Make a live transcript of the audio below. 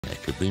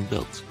had been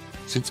built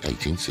since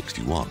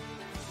 1861.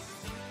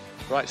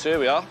 Right, so here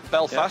we are,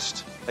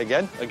 Belfast.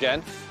 Yeah.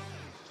 Again.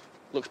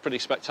 Looks pretty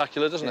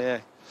spectacular, doesn't it? Yeah.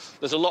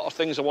 There's a lot of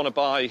things I want to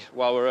buy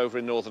while we're over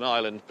in Northern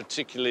Ireland,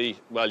 particularly,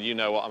 well, you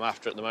know what I'm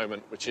after at the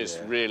moment, which is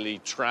really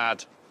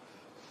trad,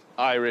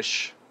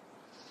 Irish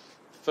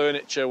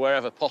furniture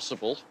wherever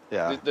possible.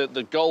 Yeah.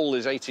 The goal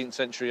is 18th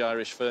century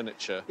Irish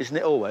furniture. Isn't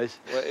it always?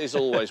 Well, it is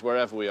always,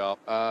 wherever we are.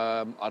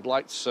 I'd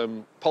like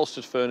some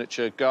upholstered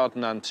furniture,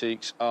 garden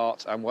antiques,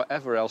 art, and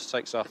whatever else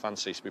takes our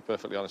fancy, to be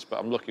perfectly honest. But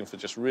I'm looking for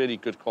just really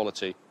good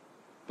quality.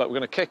 But we're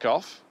going to kick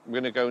off. We're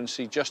going to go and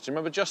see Justin.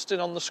 Remember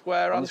Justin on the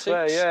Square Antiques? On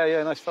the Square,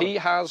 yeah, nice fella. He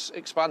has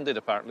expanded,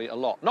 apparently, a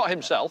lot. Not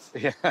himself.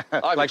 Yeah,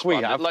 I've we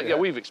have. Yeah,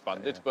 we've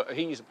expanded, but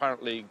he's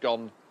apparently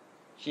gone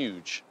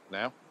huge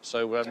now.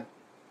 So we're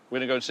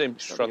going to go and see him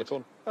just around the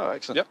corner. Oh,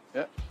 excellent. Yep.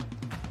 Yeah.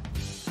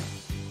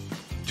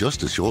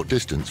 Just a short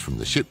distance from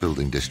the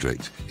shipbuilding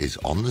district is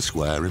On the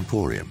Square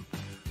Emporium,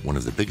 one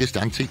of the biggest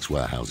antiques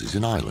warehouses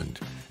in Ireland.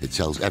 It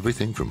sells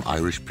everything from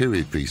Irish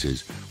period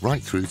pieces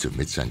right through to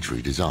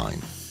mid-century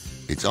design.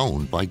 It's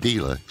owned by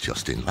dealer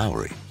Justin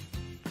Lowry.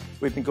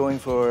 We've been going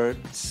for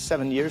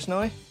 7 years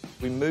now.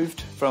 We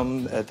moved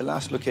from the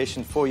last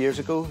location 4 years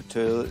ago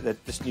to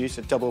this new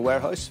double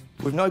warehouse.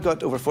 We've now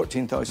got over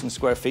 14,000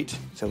 square feet,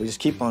 so we just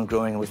keep on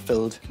growing and we've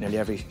filled nearly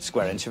every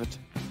square inch of it.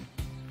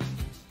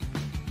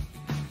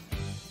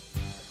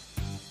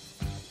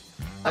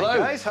 Hello. Hi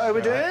guys, how are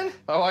we doing?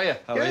 How are you?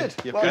 Good.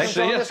 Good Welcome to to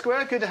see On you. the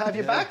Square, good to have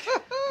you back.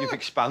 You've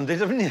expanded,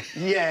 haven't you?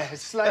 Yeah,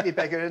 it's slightly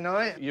bigger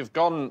now. You've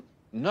gone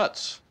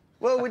nuts.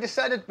 Well, we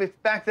decided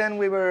back then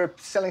we were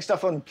selling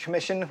stuff on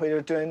commission. We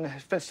were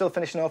still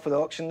finishing off with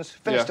auctions.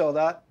 Finished all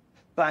that,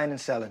 buying and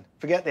selling.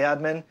 Forget the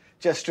admin,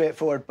 just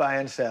straightforward buy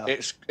and sell.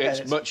 It's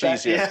much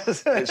easier.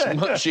 Yes. It's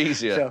much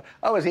easier. So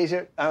that was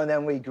easier, and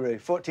then we grew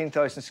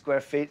 14,000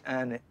 square feet,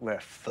 and we're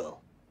full.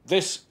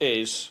 This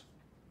is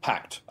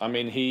packed. I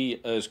mean,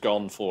 he has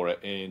gone for it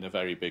in a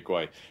very big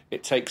way.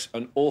 It takes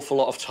an awful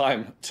lot of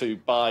time to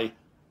buy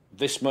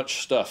this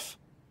much stuff.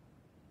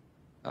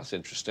 That's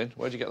interesting.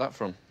 Where'd you get that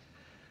from?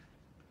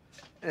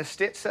 An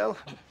estate sale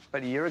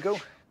about a year ago.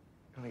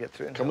 Can we get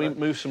through it? Can we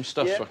move some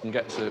stuff so I can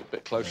get a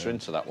bit closer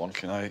into that one?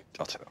 Can I?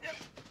 I'll take that.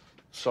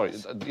 Sorry, you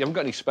haven't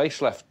got any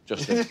space left,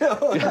 Justin.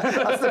 No,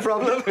 that's the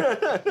problem.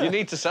 You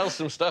need to sell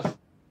some stuff.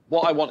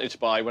 What I wanted to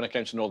buy when I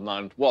came to Northern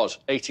Ireland was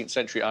 18th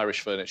century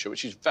Irish furniture,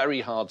 which is very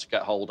hard to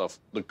get hold of,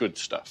 the good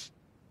stuff.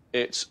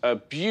 It's a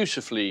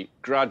beautifully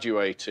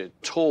graduated,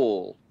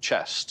 tall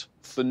chest,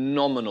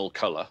 phenomenal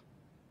colour,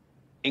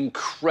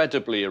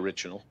 incredibly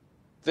original.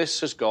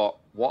 This has got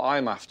what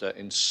I'm after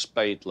in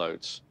spade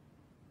loads.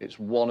 It's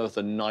one of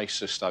the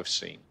nicest I've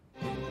seen.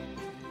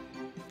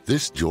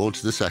 This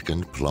George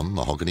II plum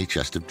mahogany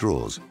chest of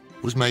drawers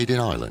was made in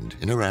Ireland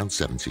in around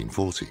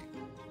 1740.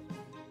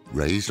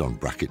 Raised on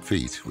bracket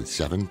feet with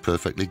 7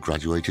 perfectly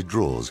graduated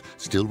drawers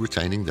still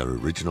retaining their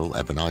original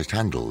ebonized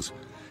handles,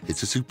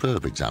 it's a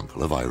superb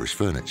example of Irish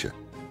furniture.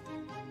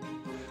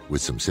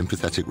 With some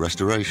sympathetic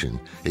restoration,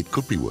 it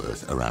could be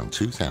worth around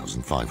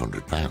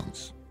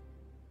 £2,500.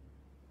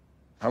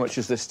 How much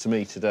is this to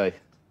me today?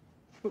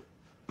 We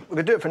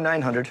could do it for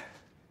 900.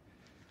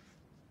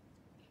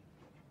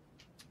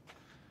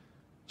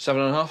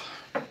 7.5?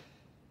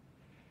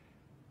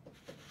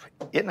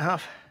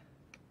 8.5.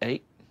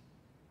 8?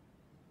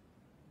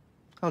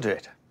 I'll do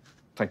it.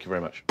 Thank you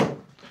very much.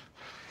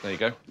 There you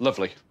go.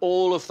 Lovely.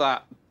 All of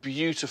that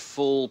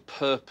beautiful,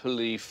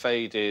 purpley,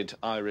 faded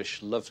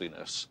Irish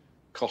loveliness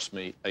cost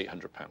me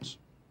 £800.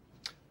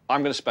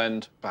 I'm going to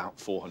spend about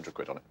 400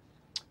 quid on it.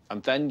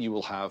 And then you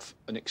will have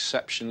an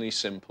exceptionally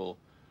simple,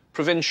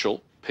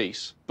 provincial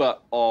piece,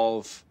 but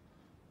of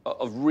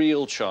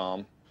real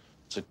charm.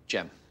 It's a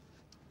gem.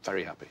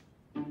 Very happy.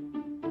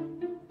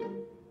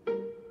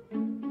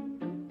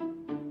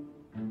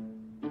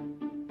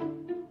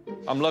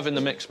 I'm loving the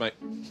mix, mate.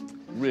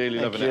 Really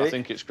loving it. I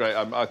think it's great.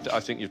 I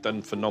think you've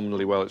done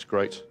phenomenally well. It's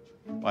great.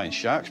 Buying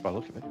sharks by the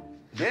look of it.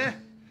 Yeah.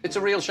 It's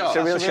a real shark.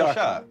 It's a real That's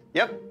shark.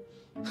 Yep.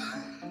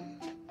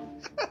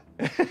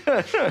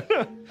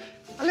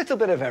 A little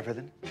bit of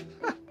everything.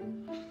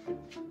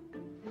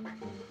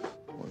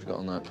 What have you got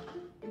on that?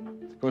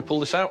 Can we pull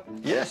this out?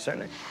 Yeah,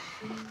 certainly.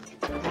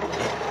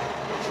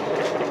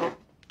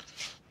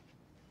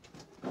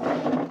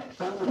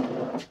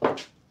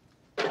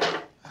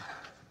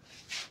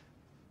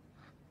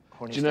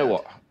 Do you know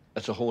what?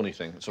 It's a horny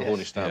thing. It's a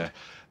horny stand.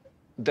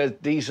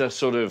 These are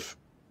sort of...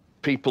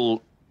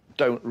 People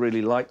don't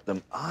really like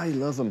them. I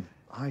love them.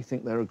 I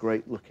think they're a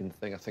great-looking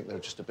thing. I think they're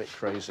just a bit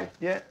crazy.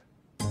 Yeah.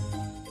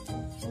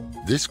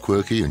 This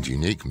quirky and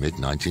unique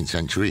mid-19th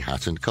century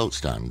hat and coat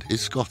stand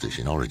is Scottish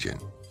in origin.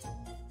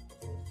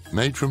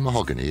 Made from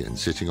mahogany and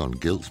sitting on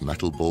gilt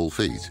metal ball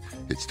feet,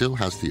 it still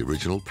has the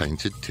original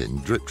painted tin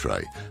drip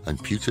tray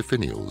and pewter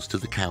finials to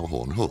the cow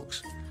horn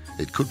hooks.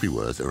 It could be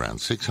worth around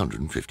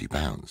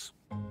 £650.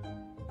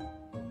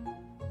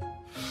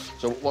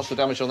 So what's the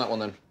damage on that one,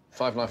 then?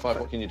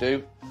 595, what can you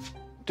do?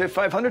 Do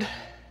 500.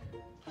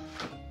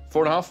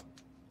 4.5?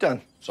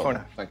 Done. Sorry.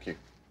 4.5. Thank you.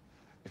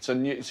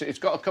 It's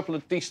got a couple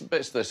of decent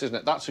bits of this, isn't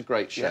it? That's a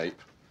great shape.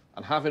 Yeah.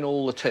 And having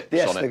all the tips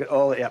yes, on it, got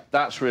all, yeah.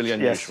 That's really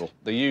unusual. Yes.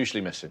 They're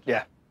usually missing.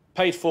 Yeah.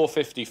 Paid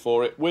 $450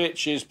 for it,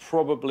 which is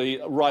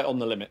probably right on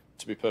the limit,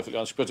 to be perfectly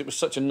honest, because it was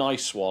such a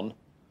nice one.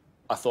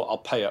 I thought I'll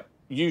pay it.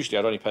 Usually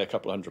I'd only pay a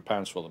couple of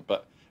 £100 for them,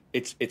 but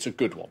it's a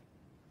good one.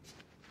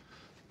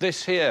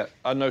 This here,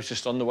 I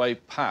noticed on the way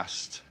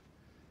past,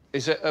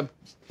 is it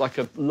like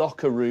a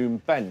locker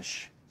room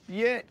bench?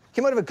 Yeah,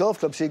 came out of a golf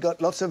club, so you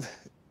got lots of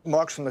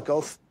marks from the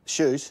golf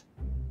shoes.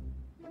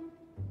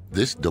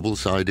 This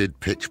double-sided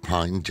pitch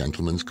pine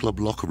gentleman's club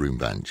locker room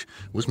bench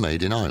was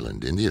made in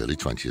Ireland in the early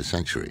 20th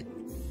century.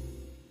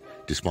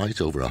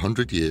 Despite over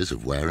 100 years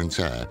of wear and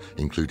tear,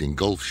 including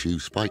golf shoe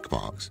spike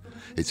marks,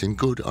 it's in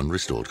good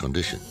unrestored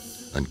condition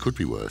and could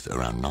be worth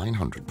around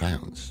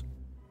 £900.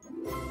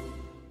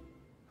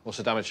 What's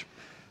the damage?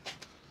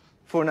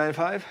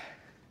 495.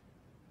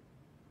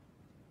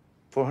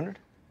 400. Do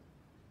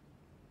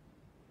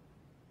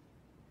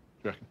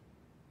you reckon?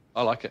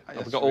 I like it.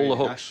 That's We've got all the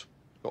really hooks.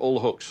 Got all the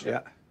hooks.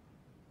 Yeah.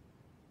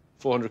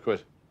 400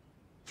 quid.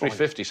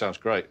 350 sounds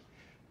great.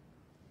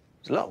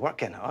 There's a lot of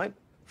work in it, right?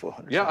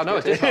 400. Yeah, I know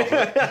it is half of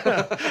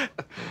it.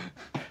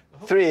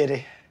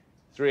 380.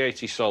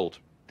 380 sold.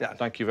 Done.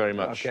 Thank you very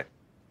much. Okay.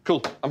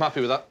 Cool. I'm happy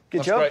with that. Good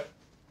That's job. Great.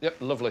 Yep,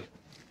 lovely.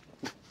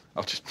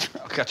 I'll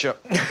catch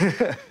up.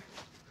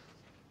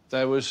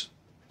 There was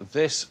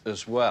this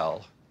as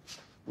well,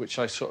 which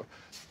I sort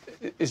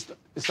of... Is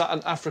that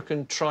an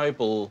African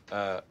tribal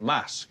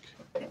mask?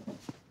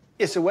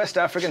 It's a West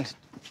African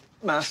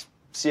mask,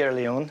 Sierra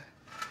Leone.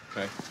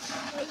 Okay.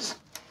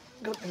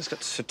 It's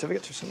got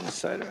certificates or something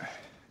inside or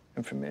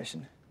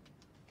information.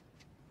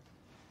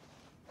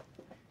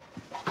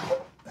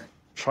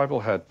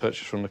 Tribal head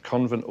purchased from the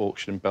convent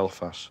auction in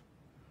Belfast.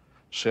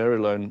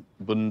 Sierra Leone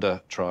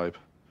Bunda tribe.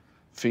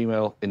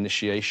 Female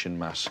initiation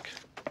mask.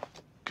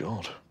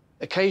 God.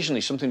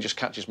 Occasionally something just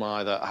catches my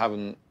eye that I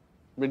haven't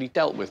really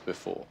dealt with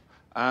before.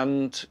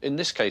 And in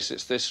this case,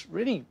 it's this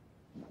really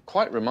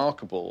quite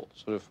remarkable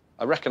sort of...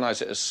 I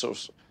recognise it as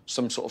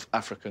some sort of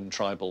African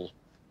tribal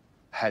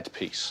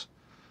headpiece.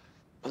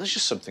 But there's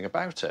just something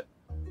about it.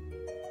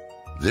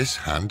 This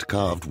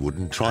hand-carved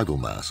wooden tribal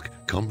mask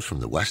comes from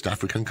the West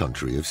African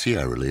country of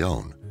Sierra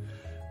Leone.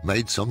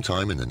 Made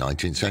sometime in the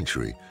 19th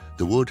century,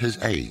 the wood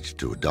has aged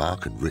to a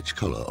dark and rich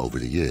colour over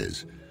the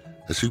years.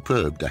 A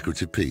superb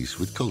decorative piece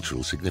with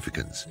cultural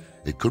significance.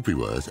 It could be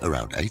worth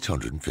around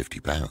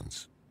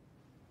 £850.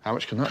 How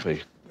much can that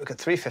be? Look at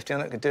 350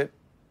 on it, could do it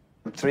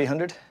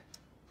 300.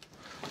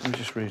 Let me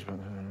just read.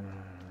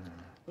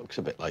 Looks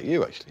a bit like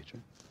you, actually,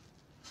 Jim.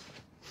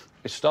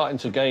 It's starting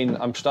to gain...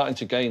 I'm starting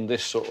to gain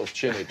this sort of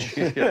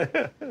chinage.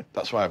 Yeah.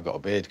 That's why I've got a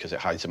beard, because it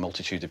hides a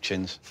multitude of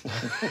chins.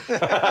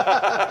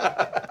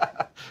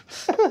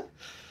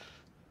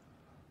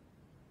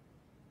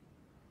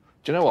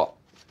 Do you know what?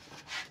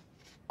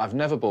 I've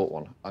never bought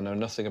one. I know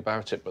nothing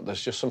about it, but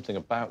there's just something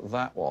about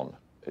that one.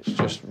 It's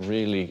just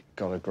really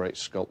got a great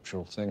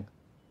sculptural thing.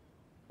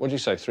 What do you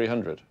say,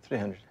 300?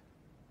 300.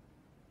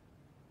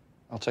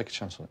 I'll take a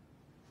chance on it.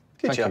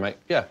 Good Thank job. you, mate.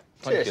 Yeah,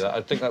 thank you.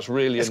 I think that's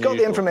really It's unusual.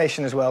 got the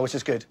information as well, which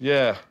is good.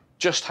 Yeah.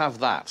 Just have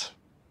that,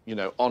 you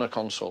know, on a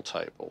console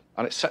table,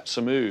 and it sets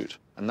a mood,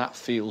 and that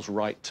feels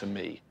right to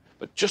me.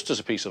 But just as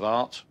a piece of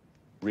art,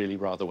 really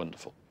rather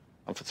wonderful.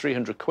 And for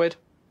 300 quid,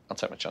 I'll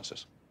take my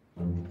chances.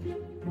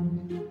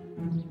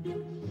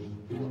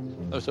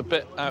 There's a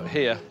bit out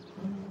here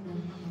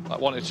I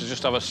wanted to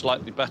just have a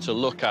slightly better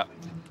look at.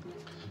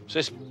 It's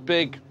this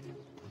big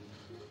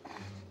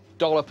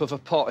dollop of a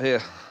pot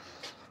here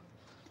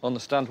on the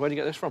stand. Where do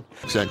you get this from?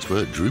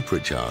 Expert Drew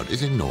Pritchard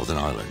is in Northern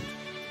Ireland,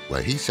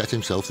 where he set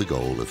himself the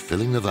goal of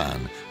filling the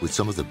van with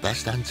some of the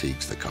best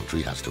antiques the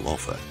country has to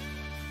offer.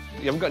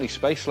 You haven't got any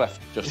space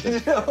left,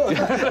 Justin.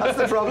 That's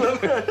the problem.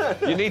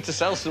 You need to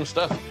sell some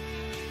stuff.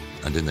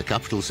 And in the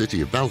capital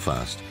city of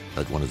Belfast,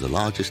 at one of the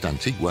largest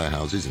antique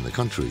warehouses in the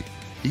country,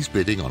 he's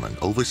bidding on an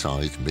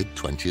oversized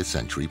mid-20th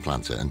century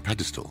planter and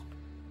pedestal.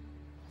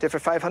 Do it for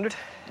 500?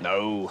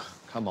 No,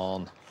 come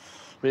on.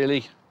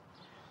 Really?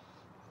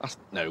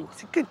 No.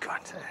 It's a good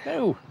gun.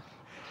 No.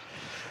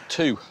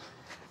 2.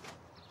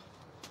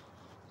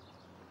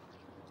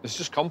 It's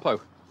just compo.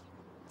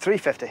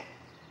 350.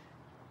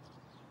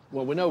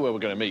 Well, we know where we're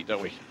going to meet,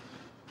 don't we?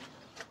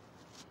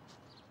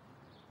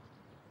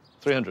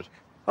 300.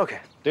 Okay.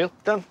 Deal?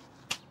 Done.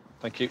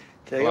 Thank you.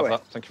 Take it Love away.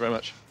 that. Thank you very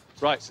much.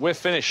 Right, we're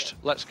finished.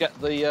 Let's get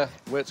the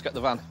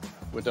van.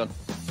 We're done.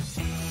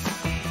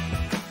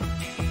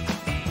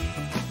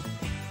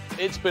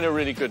 It's been a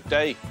really good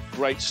day.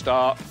 Great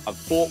start.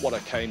 I've bought what I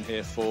came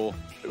here for.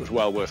 It was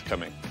well worth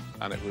coming,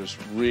 and it was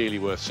really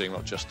worth seeing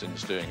what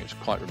Justin's doing. It's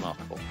quite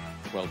remarkable.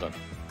 Well done.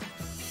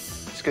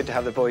 It's good to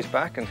have the boys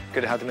back and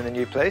good to have them in the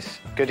new place.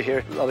 Good to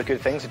hear a lot of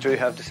good things that Drew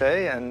have to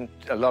say and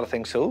a lot of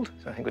things sold.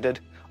 So I think we did,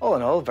 all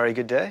in all, a very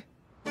good day.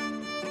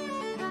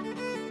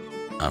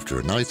 After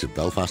a night of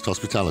Belfast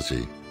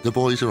hospitality, the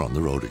boys are on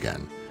the road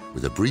again,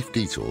 with a brief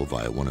detour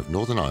via one of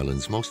Northern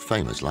Ireland's most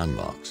famous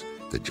landmarks,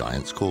 the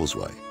Giant's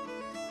Causeway.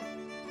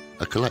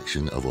 a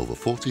collection of over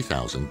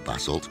 40,000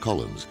 basalt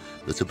columns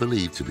that are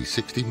believed to be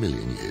 60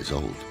 million years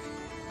old.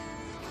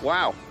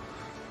 Wow.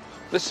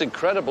 This is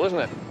incredible, isn't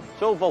it?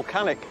 It's all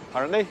volcanic,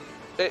 apparently.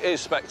 It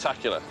is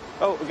spectacular.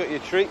 Oh, we've got your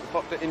treat.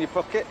 Popped it in your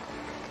pocket.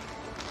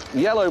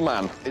 Yellow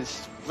Man.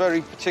 It's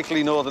very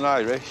particularly Northern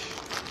Irish.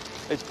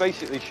 It's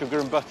basically sugar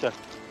and butter.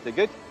 Is it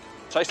good?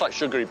 Tastes like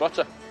sugary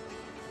butter.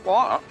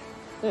 What?